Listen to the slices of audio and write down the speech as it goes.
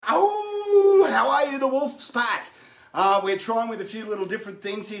How are you, the Wolf's Pack? We're trying with a few little different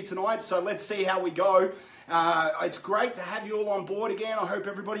things here tonight, so let's see how we go. It's great to have you all on board again. I hope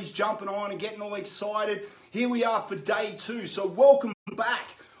everybody's jumping on and getting all excited. Here we are for day 2, so welcome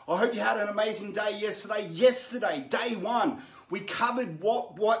back. I hope you had an amazing day yesterday. Yesterday, day 1, we covered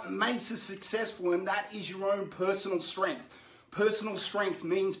what makes us successful, and that is your own personal strength. Personal strength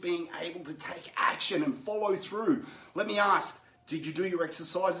means being able to take action and follow through. Let me ask, did you do your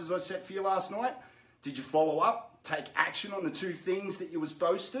exercises I set for you last night? Did you follow up? Take action on the 2 things that you were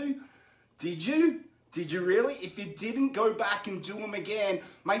supposed to? Did you? Did you really? If you didn't, go back and do them again.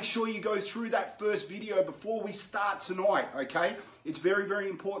 Make sure you go through that first video before we start tonight, okay? It's very, very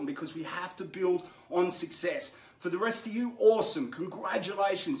important because we have to build on success. For the rest of you, awesome.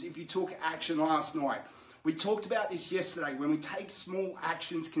 Congratulations if you took action last night. We talked about this yesterday. When we take small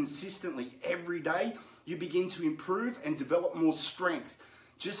actions consistently every day, you begin to improve and develop more strength.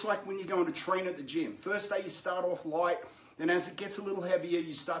 Just like when you're going to train at the gym. First day you start off light, and as it gets a little heavier,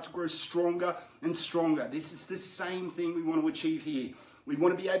 you start to grow stronger and stronger. This is the same thing we want to achieve here. We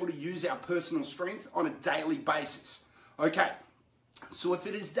want to be able to use our personal strength on a daily basis. Okay, so if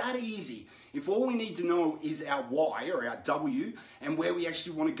it is that easy, if all we need to know is our why or our W and where we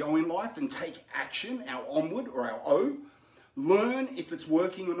actually want to go in life and take action, our onward or our O, learn if it's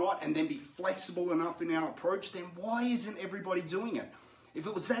working or not, and then be flexible enough in our approach, then why isn't everybody doing it? If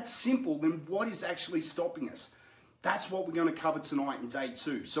it was that simple, then what is actually stopping us? That's what we're going to cover tonight in day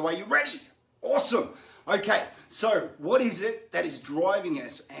 2. So are you ready? Awesome. Okay, so what is it that is driving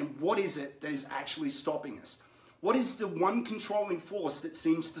us, and what is it that is actually stopping us? What is the one controlling force that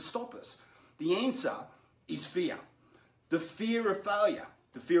seems to stop us? The answer is fear. The fear of failure,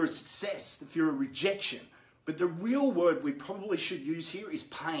 the fear of success, the fear of rejection. But the real word we probably should use here is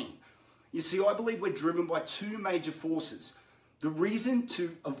pain. You see, I believe we're driven by 2 major forces. The reason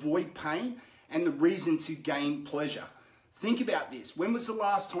to avoid pain and the reason to gain pleasure. Think about this. When was the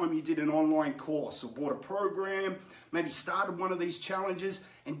last time you did an online course or bought a program, maybe started one of these challenges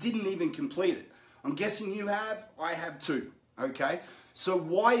and didn't even complete it? I'm guessing you have. I have too. Okay? So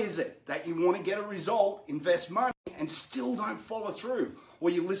why is it that you want to get a result, invest money, and still don't follow through?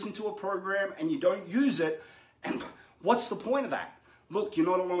 Or you listen to a program and you don't use it, and what's the point of that? Look, you're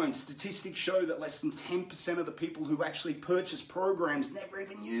not alone. Statistics show that less than 10% of the people who actually purchase programs never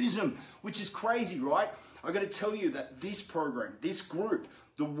even use them, which is crazy, right? I got to tell you that this program, this group,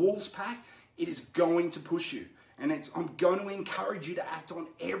 the Wolf's Pack, it is going to push you. And I'm going to encourage you to act on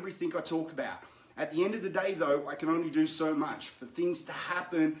everything I talk about. At the end of the day, though, I can only do so much. For things to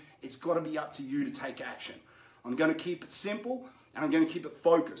happen, it's got to be up to you to take action. I'm going to keep it simple, and I'm going to keep it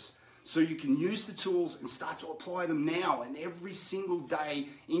focused. So you can use the tools and start to apply them now and every single day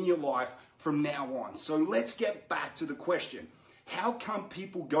in your life from now on. So let's get back to the question. How come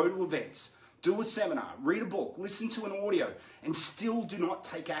people go to events, do a seminar, read a book, listen to an audio, and still do not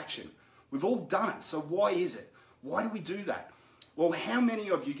take action? We've all done it, so why is it? Why do we do that? Well, how many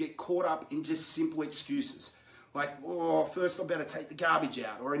of you get caught up in just simple excuses? Like, oh, first I better take the garbage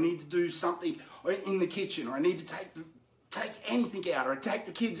out, or I need to do something in the kitchen, or I need to take anything out, or take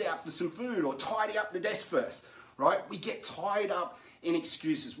the kids out for some food, or tidy up the desk first, right? We get tied up in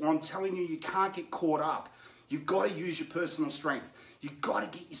excuses. Well, I'm telling you, you can't get caught up. You've got to use your personal strength. You've got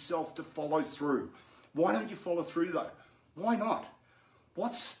to get yourself to follow through. Why don't you follow through though? Why not?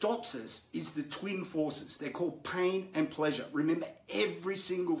 What stops us is the twin forces. They're called pain and pleasure. Remember, every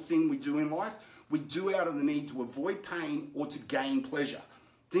single thing we do in life, we do out of the need to avoid pain or to gain pleasure.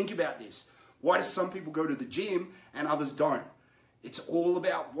 Think about this. Why do some people go to the gym and others don't? It's all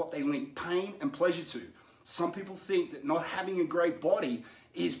about what they link pain and pleasure to. Some people think that not having a great body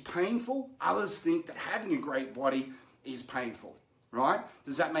is painful. Others think that having a great body is painful, right?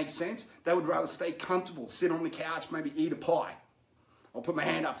 Does that make sense? They would rather stay comfortable, sit on the couch, maybe eat a pie. I'll put my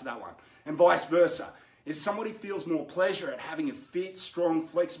hand up for that one. And vice versa. If somebody feels more pleasure at having a fit, strong,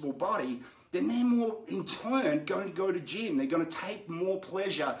 flexible body, then they're more, in turn, going to go to gym. They're going to take more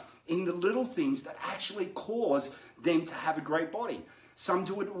pleasure in the little things that actually cause them to have a great body. Some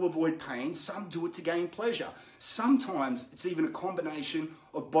do it to avoid pain, some do it to gain pleasure. Sometimes it's even a combination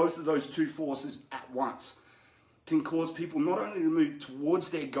of both of those 2 forces at once. It can cause people not only to move towards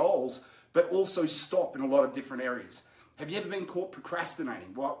their goals, but also stop in a lot of different areas. Have you ever been caught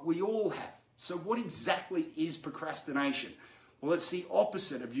procrastinating? Well, we all have. So what exactly is procrastination? Well, it's the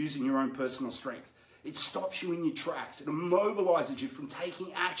opposite of using your own personal strength. It stops you in your tracks. It immobilizes you from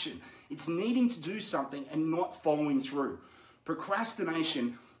taking action. It's needing to do something and not following through.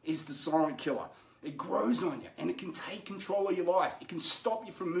 Procrastination is the silent killer. It grows on you and it can take control of your life. It can stop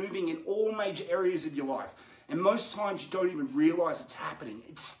you from moving in all major areas of your life. And most times you don't even realize it's happening.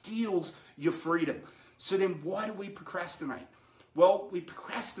 It steals your freedom. So then why do we procrastinate? Well, we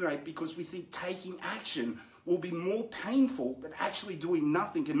procrastinate because we think taking action will be more painful than actually doing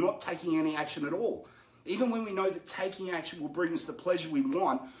nothing and not taking any action at all. Even when we know that taking action will bring us the pleasure we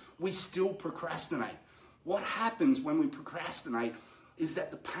want, we still procrastinate. What happens when we procrastinate is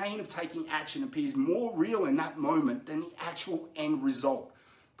that the pain of taking action appears more real in that moment than the actual end result.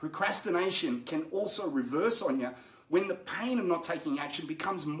 Procrastination can also reverse on you when the pain of not taking action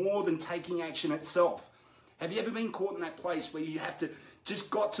becomes more than taking action itself. Have you ever been caught in that place where you have to just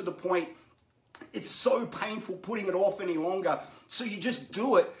got to the point, it's so painful putting it off any longer, so you just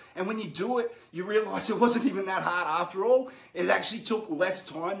do it, and when you do it, you realize it wasn't even that hard after all. It actually took less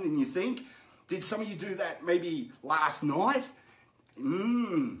time than you think. Did some of you do that maybe last night?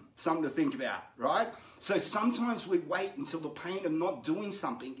 Something to think about, right? So sometimes we wait until the pain of not doing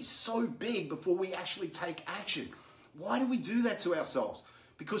something is so big before we actually take action. Why do we do that to ourselves?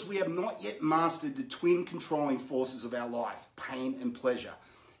 Because we have not yet mastered the twin controlling forces of our life, pain and pleasure.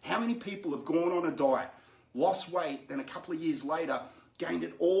 How many people have gone on a diet, lost weight, then a couple of years later, gained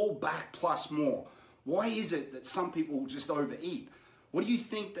it all back plus more? Why is it that some people just overeat? What do you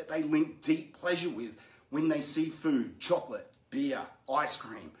think that they link deep pleasure with when they see food, chocolate, beer, ice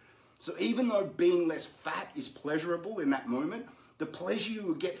cream? So even though being less fat is pleasurable in that moment, the pleasure you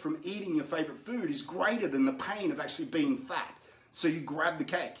will get from eating your favorite food is greater than the pain of actually being fat. So you grab the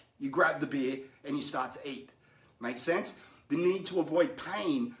cake, you grab the beer, and you start to eat. Make sense? The need to avoid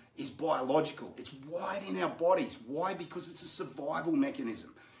pain is biological. It's wired in our bodies. Why? Because it's a survival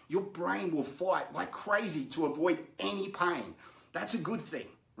mechanism. Your brain will fight like crazy to avoid any pain. That's a good thing,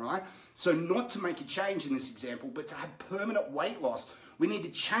 right? So not to make a change in this example, but to have permanent weight loss, we need to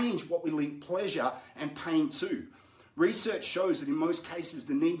change what we link pleasure and pain to. Research shows that in most cases,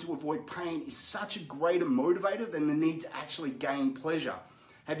 the need to avoid pain is such a greater motivator than the need to actually gain pleasure.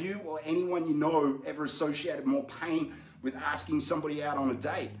 Have you or anyone you know ever associated more pain with asking somebody out on a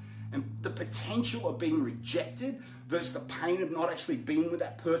date? And the potential of being rejected versus the pain of not actually being with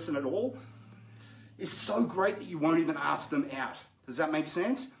that person at all is so great that you won't even ask them out. Does that make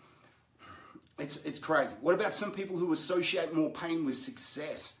sense? It's crazy. What about some people who associate more pain with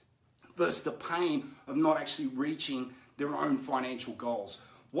success versus the pain of not actually reaching their own financial goals?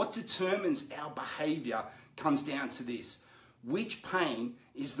 What determines our behavior comes down to this: which pain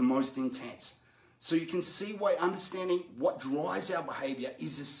is the most intense? So you can see why understanding what drives our behavior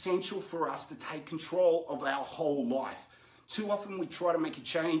is essential for us to take control of our whole life. Too often we try to make a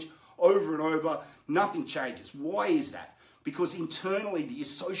change over and over, nothing changes. Why is that? Because internally the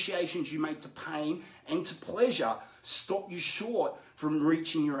associations you make to pain and to pleasure stop you short from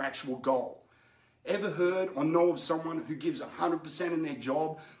reaching your actual goal. Ever heard or know of someone who gives 100% in their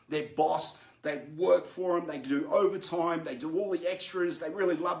job, their boss, they work for them, they do overtime, they do all the extras, they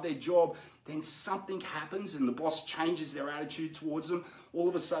really love their job, then something happens and the boss changes their attitude towards them. All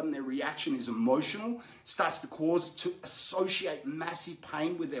of a sudden their reaction is emotional, starts to cause to associate massive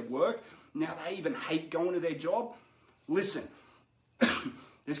pain with their work. Now they even hate going to their job. Listen,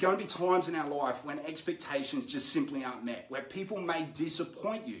 there's going to be times in our life when expectations just simply aren't met, where people may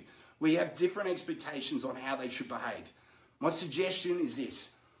disappoint you. We have different expectations on how they should behave. My suggestion is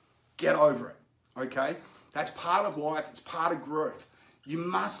this: get over it, okay? That's part of life, it's part of growth. You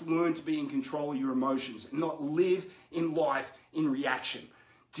must learn to be in control of your emotions and not live in life in reaction.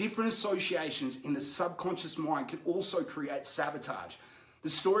 Different associations in the subconscious mind can also create sabotage. The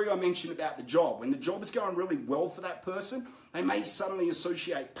story I mentioned about the job, when the job is going really well for that person, they may suddenly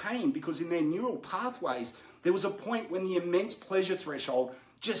associate pain because in their neural pathways, there was a point when the immense pleasure threshold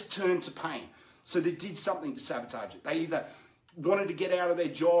just turned to pain. So they did something to sabotage it. They either wanted to get out of their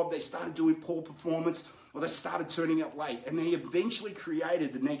job, they started doing poor performance, or they started turning up late, and they eventually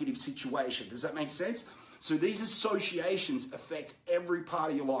created the negative situation. Does that make sense? So these associations affect every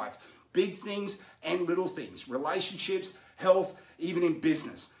part of your life. Big things and little things, relationships, health, even in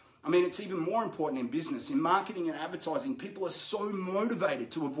business. I mean, it's even more important in business. In marketing and advertising, people are so motivated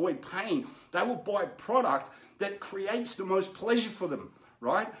to avoid pain, they will buy a product that creates the most pleasure for them,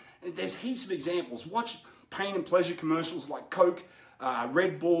 right? There's heaps of examples. Watch pain and pleasure commercials like Coke,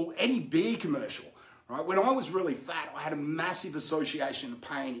 Red Bull, any beer commercial, right? When I was really fat, I had a massive association of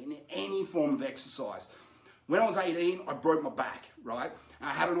pain in any form of exercise. When I was 18, I broke my back, right? I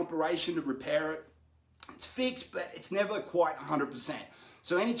had an operation to repair it. It's fixed, but it's never quite 100%.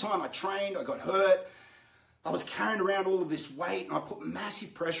 So anytime I trained, I got hurt, I was carrying around all of this weight and I put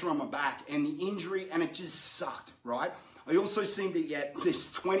massive pressure on my back and the injury, and it just sucked, right? I also seemed to get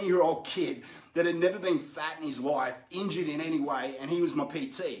this 20-year-old kid that had never been fat in his life, injured in any way, and he was my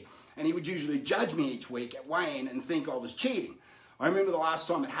PT. and he would usually judge me each week at weigh-in and think I was cheating. I remember the last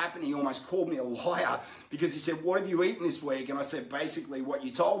time it happened, he almost called me a liar because he said, "What have you eaten this week?" And I said, "Basically what you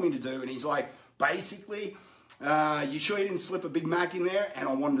told me to do." And he's like, "Basically, you sure you didn't slip a Big Mac in there?" And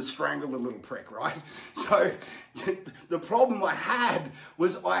I wanted to strangle the little prick, right? So the problem I had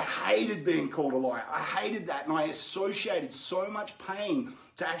was I hated being called a liar. I hated that, and I associated so much pain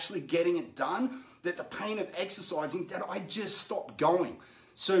to actually getting it done that the pain of exercising that I just stopped going.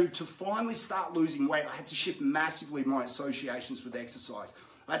 So to finally start losing weight, I had to shift massively my associations with exercise.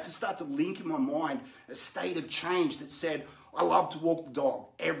 I had to start to link in my mind a state of change that said, I love to walk the dog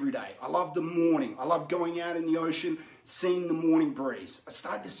every day. I love the morning. I love going out in the ocean, seeing the morning breeze. I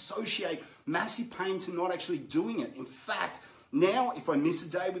started to associate massive pain to not actually doing it. In fact, now if I miss a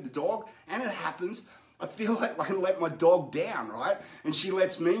day with the dog, and it happens, I feel like I can let my dog down, right? And she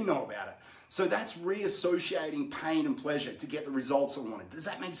lets me know about it. So that's reassociating pain and pleasure to get the results I wanted. Does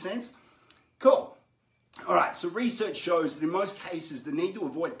that make sense? Cool. All right, so research shows that in most cases, the need to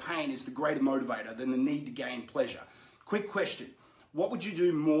avoid pain is the greater motivator than the need to gain pleasure. Quick question, what would you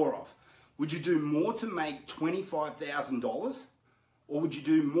do more of? Would you do more to make $25,000? Or would you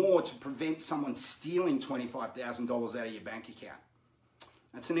do more to prevent someone stealing $25,000 out of your bank account?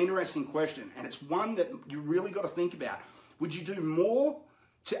 That's an interesting question, and it's one that you really got to think about. Would you do more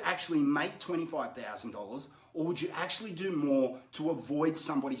to actually make $25,000, or would you actually do more to avoid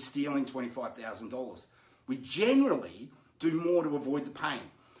somebody stealing $25,000? We generally do more to avoid the pain.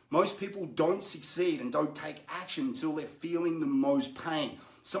 Most people don't succeed and don't take action until they're feeling the most pain.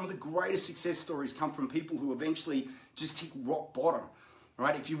 Some of the greatest success stories come from people who eventually just hit rock bottom.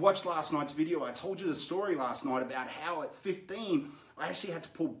 Right? If you watched last night's video, I told you the story last night about how at 15, I actually had to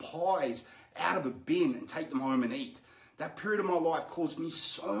pull pies out of a bin and take them home and eat. That period of my life caused me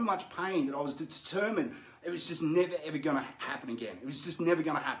so much pain that I was determined it was just never ever going to happen again. It was just never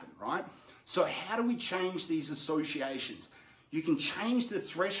going to happen, right? So how do we change these associations? You can change the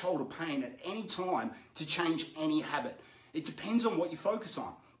threshold of pain at any time to change any habit. It depends on what you focus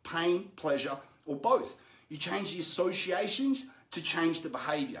on, pain, pleasure, or both. You change the associations to change the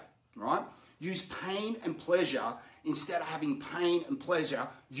behavior, right? Use pain and pleasure instead of having pain and pleasure.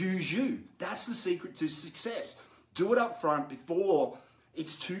 Use you. That's the secret to success. Do it up front before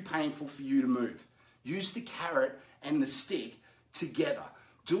it's too painful for you to move. Use the carrot and the stick together.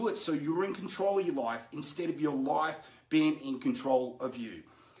 Do it so you're in control of your life instead of your life being in control of you.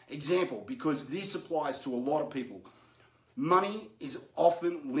 Example, because this applies to a lot of people. Money is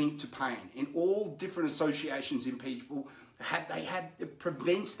often linked to pain. In all different associations in people, it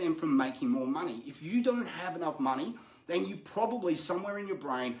prevents them from making more money. If you don't have enough money, then you probably somewhere in your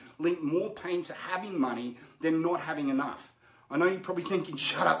brain link more pain to having money than not having enough. I know you're probably thinking,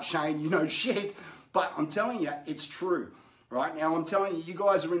 shut up, Shane, you know shit, but I'm telling you, it's true. Right now, I'm telling you, you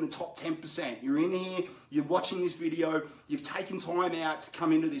guys are in the top 10%. You're in here, you're watching this video, you've taken time out to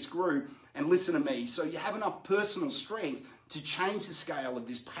come into this group and listen to me. So you have enough personal strength to change the scale of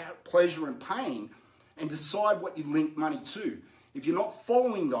this pleasure and pain and decide what you link money to. If you're not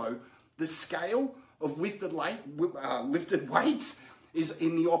following, though, the scale of lifted weights is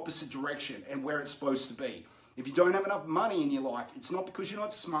in the opposite direction and where it's supposed to be. If you don't have enough money in your life, it's not because you're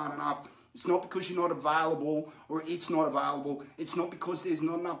not smart enough. It's not because you're not available or it's not available. It's not because there's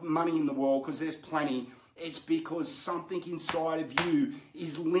not enough money in the world, because there's plenty. It's because something inside of you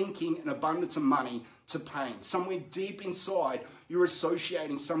is linking an abundance of money to pain. Somewhere deep inside, you're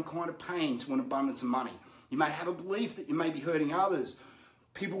associating some kind of pain to an abundance of money. You may have a belief that you may be hurting others.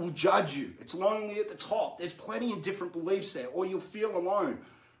 People will judge you. It's lonely at the top. There's plenty of different beliefs there, or you'll feel alone,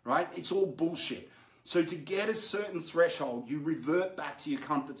 right? It's all bullshit. So to get a certain threshold, you revert back to your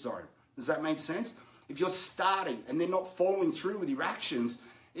comfort zone. Does that make sense? If you're starting and they're not following through with your actions,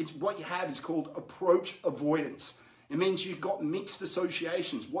 what you have is called approach avoidance. It means you've got mixed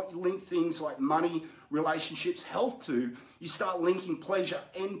associations. What you link things like money, relationships, health to, you start linking pleasure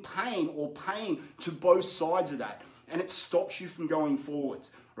and pain, or pain to both sides of that. And it stops you from going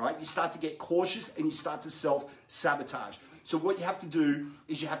forwards, right? You start to get cautious and you start to self-sabotage. So what you have to do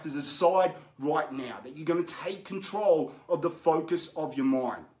is you have to decide right now that you're going to take control of the focus of your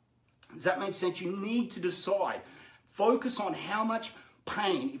mind. Does that make sense? You need to decide. Focus on how much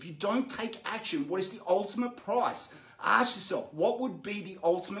pain. If you don't take action, what is the ultimate price? Ask yourself, what would be the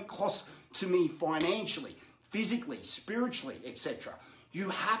ultimate cost to me financially, physically, spiritually, etc.? You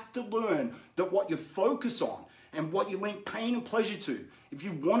have to learn that what you focus on and what you link pain and pleasure to, if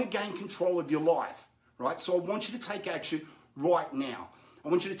you want to gain control of your life, right? So I want you to take action right now. I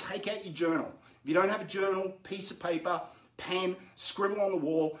want you to take out your journal. If you don't have a journal, piece of paper, pen, scribble on the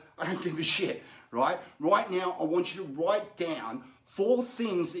wall, I don't give a shit, right? Right now, I want you to write down 4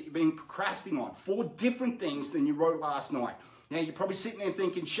 things that you've been procrastinating on, 4 different things than you wrote last night. Now you're probably sitting there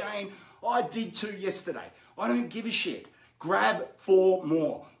thinking, Shane, I did 2 yesterday. I don't give a shit. Grab 4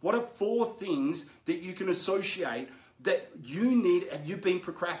 more. What are 4 things that you can associate that you've been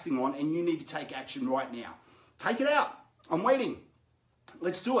procrastinating on and you need to take action right now? Take it out. I'm waiting.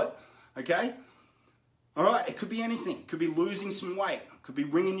 Let's do it. Okay? All right, it could be anything. It could be losing some weight. It could be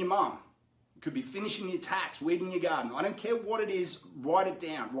ringing your mum. It could be finishing your tax, weeding your garden. I don't care what it is, write it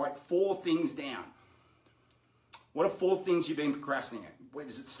down. Write 4 things down. What are 4 things you've been procrastinating?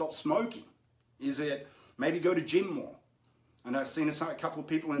 Is it stop smoking? Is it maybe go to gym more? And I've seen a couple of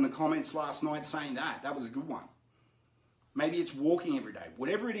people in the comments last night saying that. That was a good one. Maybe it's walking every day.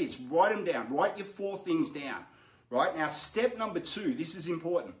 Whatever it is, write them down. Write your 4 things down. Right? Now, step number 2, this is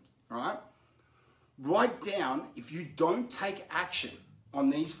important. Right? Write down, if you don't take action on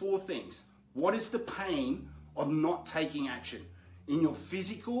these 4 things, what is the pain of not taking action in your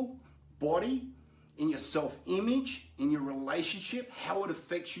physical body, in your self-image, in your relationship, how it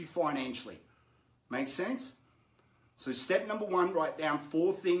affects you financially? Make sense? So step number 1, write down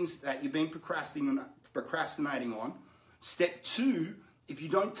 4 things that you've been procrastinating on. Step 2, if you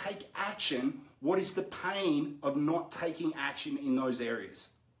don't take action, what is the pain of not taking action in those areas?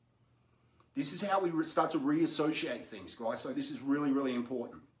 This is how we start to reassociate things, guys. So this is really, really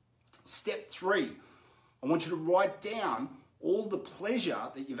important. Step 3, I want you to write down all the pleasure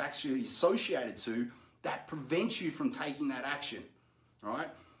that you've actually associated to that prevents you from taking that action, all right?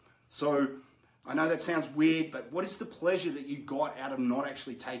 So I know that sounds weird, but what is the pleasure that you got out of not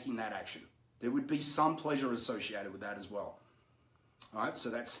actually taking that action? There would be some pleasure associated with that as well. All right, so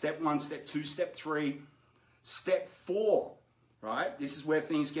that's step 1, step 2, step 3. Step 4, right? This is where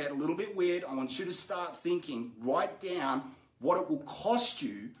things get a little bit weird. I want you to start thinking, write down what it will cost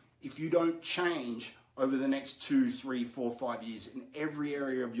you if you don't change over the next 2, 3, 4, 5 years in every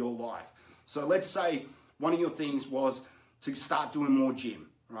area of your life. So let's say one of your things was to start doing more gym,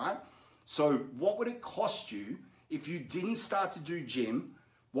 right? So what would it cost you if you didn't start to do gym?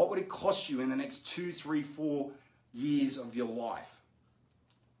 What would it cost you in the next 2, 3, 4 years of your life?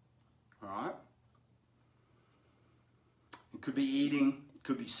 All right? It could be eating, it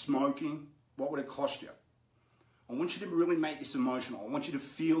could be smoking. What would it cost you? I want you to really make this emotional. I want you to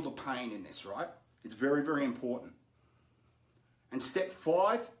feel the pain in this, right? It's very, very important. And step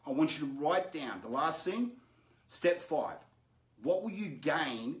 5, I want you to write down the last thing. Step 5, what will you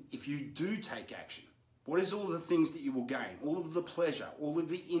gain if you do take action? What is all the things that you will gain? All of the pleasure, all of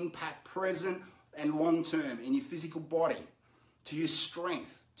the impact present and long term in your physical body, to your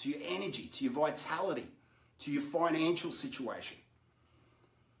strength, to your energy, to your vitality, to your financial situation.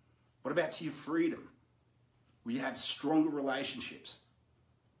 What about to your freedom? Will you have stronger relationships?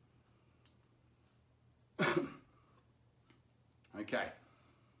 Okay.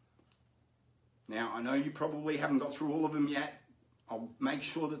 Now, I know you probably haven't got through all of them yet. I'll make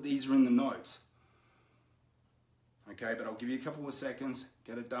sure that these are in the notes. Okay, but I'll give you a couple of seconds,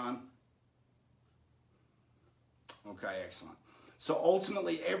 get it done. Okay, excellent. So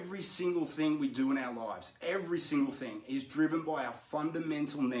ultimately, every single thing we do in our lives, every single thing is driven by our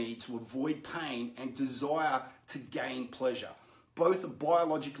fundamental need to avoid pain and desire to gain pleasure. Both are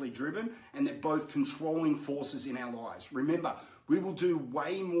biologically driven and they're both controlling forces in our lives. Remember, we will do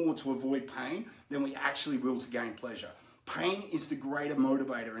way more to avoid pain than we actually will to gain pleasure. Pain is the greater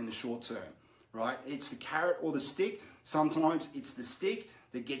motivator in the short term, right? It's the carrot or the stick. Sometimes it's the stick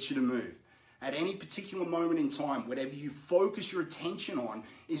that gets you to move. At any particular moment in time, whatever you focus your attention on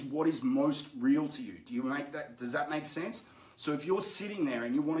is what is most real to you. Does that make sense? So if you're sitting there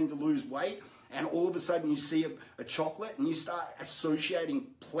and you're wanting to lose weight and all of a sudden you see a chocolate and you start associating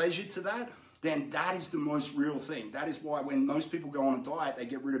pleasure to that, then that is the most real thing. That is why when most people go on a diet, they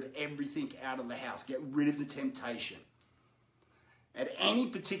get rid of everything out of the house, get rid of the temptation. At any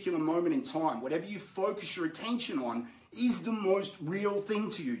particular moment in time, whatever you focus your attention on is the most real thing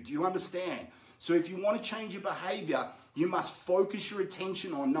to you. Do you understand? So if you want to change your behavior, you must focus your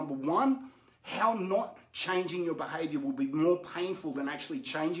attention on, number 1, how not changing your behavior will be more painful than actually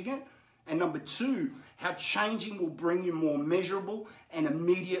changing it. And number 2, how changing will bring you more measurable and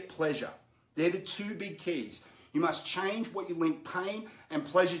immediate pleasure. They're the 2 big keys. You must change what you link pain and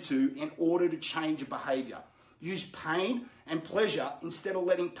pleasure to in order to change your behavior. Use pain and pleasure instead of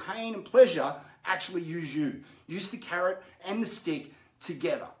letting pain and pleasure actually use you. Use the carrot and the stick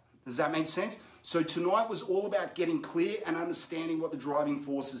together. Does that make sense? So tonight was all about getting clear and understanding what the driving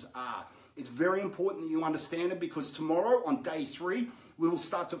forces are. It's very important that you understand it because tomorrow on day 3, we will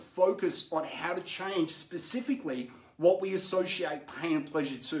start to focus on how to change specifically what we associate pain and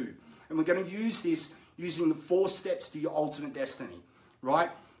pleasure to. And we're going to use this using the 4 steps to your ultimate destiny. right?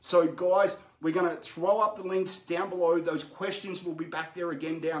 So guys, we're going to throw up the links down below. Those questions will be back there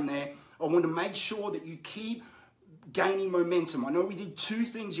again down there. I want to make sure that you keep gaining momentum. I know we did 2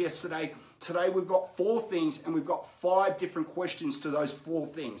 things yesterday. Today we've got 4 things and we've got 5 different questions to those 4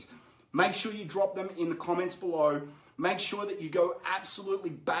 things. Make sure you drop them in the comments below. Make sure that you go absolutely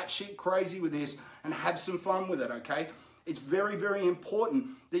batshit crazy with this and have some fun with it, okay? It's very, very important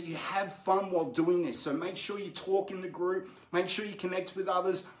that you have fun while doing this. So make sure you talk in the group. Make sure you connect with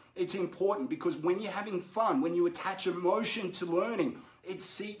others. It's important because when you're having fun, when you attach emotion to learning, it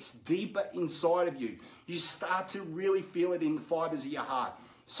seeps deeper inside of you. You start to really feel it in the fibers of your heart.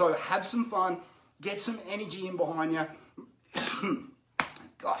 So have some fun. Get some energy in behind you.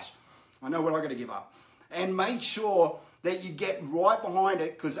 Gosh, I know what I got to give up. And make sure that you get right behind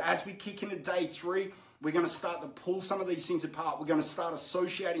it, because as we kick into day 3, we're going to start to pull some of these things apart. We're going to start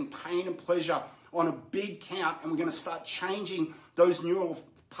associating pain and pleasure on a big count, and we're going to start changing those neural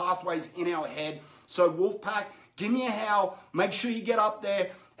pathways in our head. So Wolfpack, give me a howl. Make sure you get up there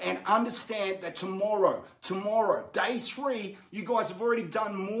and understand that tomorrow, day 3, you guys have already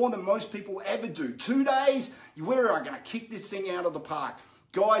done more than most people ever do. 2 days, we're going to kick this thing out of the park.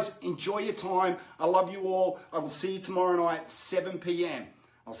 Guys, enjoy your time. I love you all. I will see you tomorrow night, 7 p.m.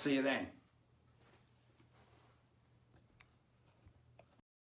 I'll see you then.